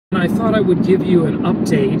I thought I would give you an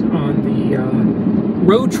update on the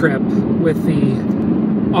road trip with the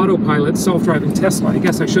autopilot self-driving Tesla. I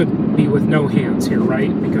guess I should be with no hands here,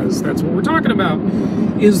 right? Because that's what we're talking about,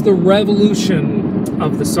 is the revolution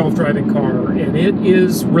of the self-driving car, and it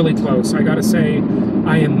is really close. I gotta say,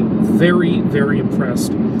 I am very, very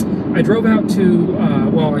impressed. I drove out to,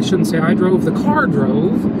 well, I shouldn't say I drove, the car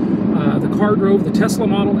drove. The Tesla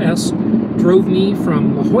Model S drove me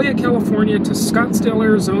from La Jolla, California to Scottsdale,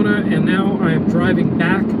 Arizona, and now I am driving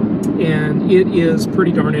back, and it is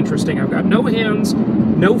pretty darn interesting. I've got no hands,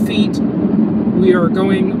 no feet. We are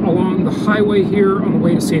going along the highway here on the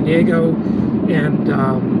way to San Diego,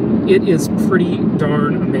 and it is pretty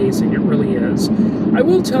darn amazing. It really is. I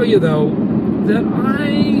will tell you, though, that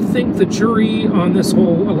I think the jury on this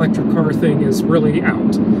whole electric car thing is really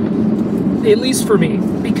out. At least for me,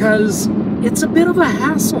 because it's a bit of a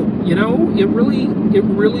hassle, you know? It really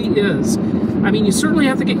is. I mean, you certainly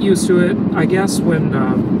have to get used to it. I guess when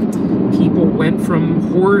people went from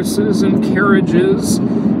horses and carriages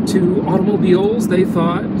to automobiles, they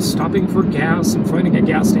thought stopping for gas and finding a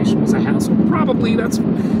gas station was a hassle. Probably, that's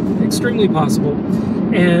extremely possible.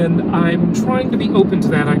 And I'm trying to be open to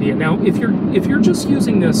that idea. Now, if you're just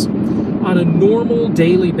using this on a normal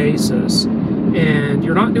daily basis, and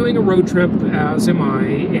you're not doing a road trip, as am I,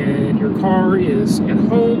 and your car is at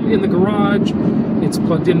home in the garage, it's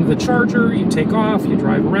plugged into the charger, you take off, you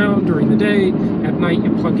drive around during the day, at night you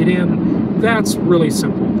plug it in, that's really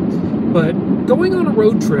simple. But going on a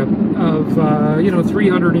road trip of,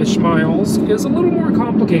 300-ish miles is a little more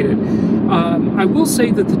complicated. I will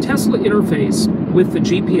say that the Tesla interface with the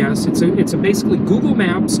GPS, it's a basically Google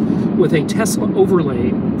Maps with a Tesla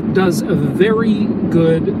overlay, does a very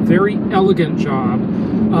good, very elegant job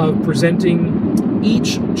of presenting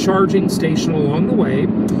each charging station along the way,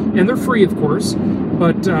 and they're free, of course,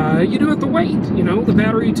 but you do have to wait. You know, the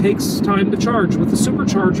battery takes time to charge. With the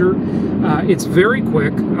supercharger, it's very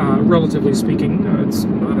quick, relatively speaking. It's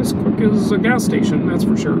not as quick as a gas station, that's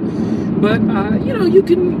for sure. But you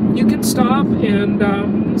can stop,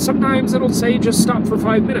 and sometimes it'll say just stop for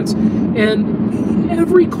 5 minutes. And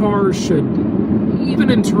every car should, even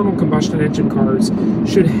internal combustion engine cars,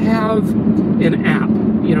 should have an app.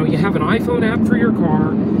 You know, you have an iPhone app for your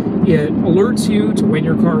car. It alerts you to when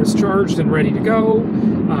your car is charged and ready to go,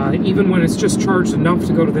 even when it's just charged enough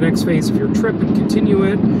to go to the next phase of your trip and continue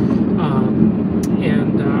it.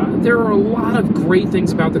 There are a lot of great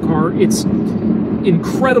things about the car. It's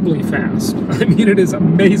incredibly fast. I mean, it is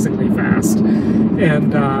amazingly fast.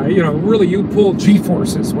 And, really you pull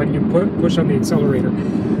G-forces when you push on the accelerator.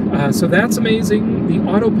 So that's amazing. The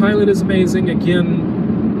autopilot is amazing. Again,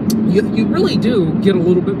 you really do get a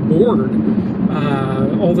little bit bored,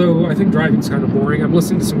 although I think driving's kind of boring. I'm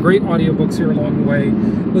listening to some great audiobooks here along the way,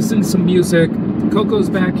 listening to some music. Coco's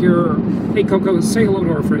back here. Hey, Coco, say hello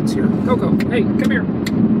to our friends here. Coco, hey, come here.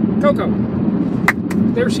 Coco.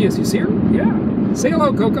 There she is. You see her? Yeah. Say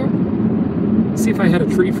hello, Coco. See, if I had a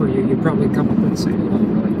tree for you, you'd probably come up and say hello.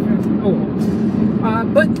 Oh, well.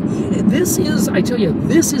 But this is, I tell you,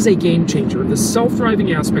 this is a game changer. The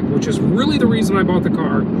self-driving aspect, which is really the reason I bought the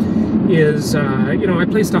car, is, I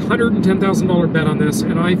placed a $110,000 bet on this,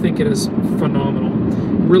 and I think it is phenomenal.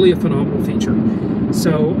 Really a phenomenal feature.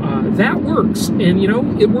 So that works, and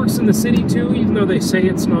it works in the city too, even though they say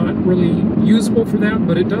it's not really usable for that,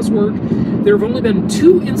 but it does work. There have only been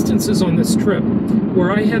 2 instances on this trip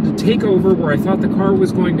where I had to take over, where I thought the car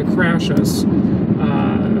was going to crash us.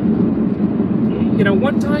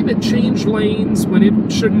 One time it changed lanes when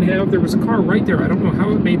it shouldn't have. There was a car right there. I don't know how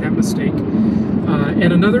it made that mistake.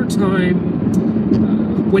 And another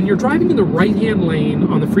time, when you're driving in the right-hand lane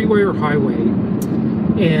on the freeway or highway,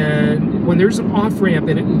 and when there's an off-ramp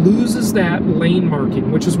and it loses that lane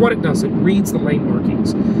marking, which is what it does, it reads the lane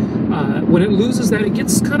markings. When it loses that, it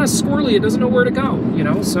gets kind of squirrely. It doesn't know where to go,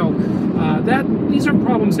 so these are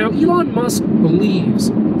problems. Now, Elon Musk believes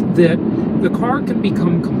that the car can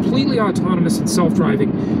become completely autonomous and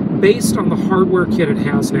self-driving based on the hardware kit it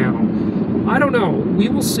has now. I don't know. We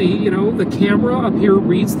will see. The camera up here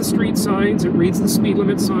reads the street signs. It reads the speed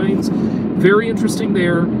limit signs. Very interesting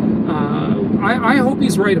there. I hope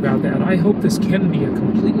he's right about that. I hope this can be a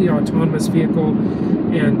completely autonomous vehicle,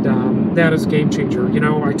 and that is a game changer.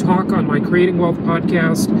 I talk on my Creating Wealth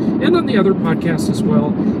podcast and on the other podcast as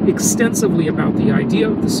well extensively about the idea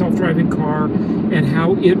of the self-driving car and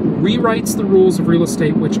how it rewrites the rules of real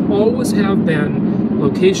estate, which always have been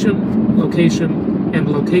location, location, and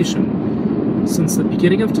location. Since the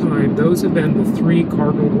beginning of time, those have been the 3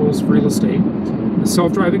 cardinal rules of real estate. The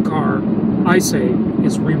self-driving car, I say,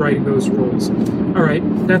 is rewriting those rules. All right,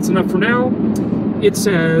 that's enough for now. It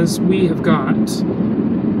says we have got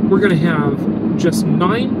we're going to have just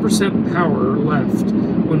 9% power left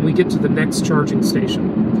when we get to the next charging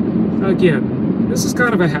station. Again, this is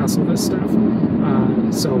kind of a hassle, this stuff.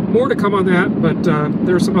 So more to come on that, but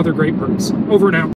there are some other great perks. Over and out.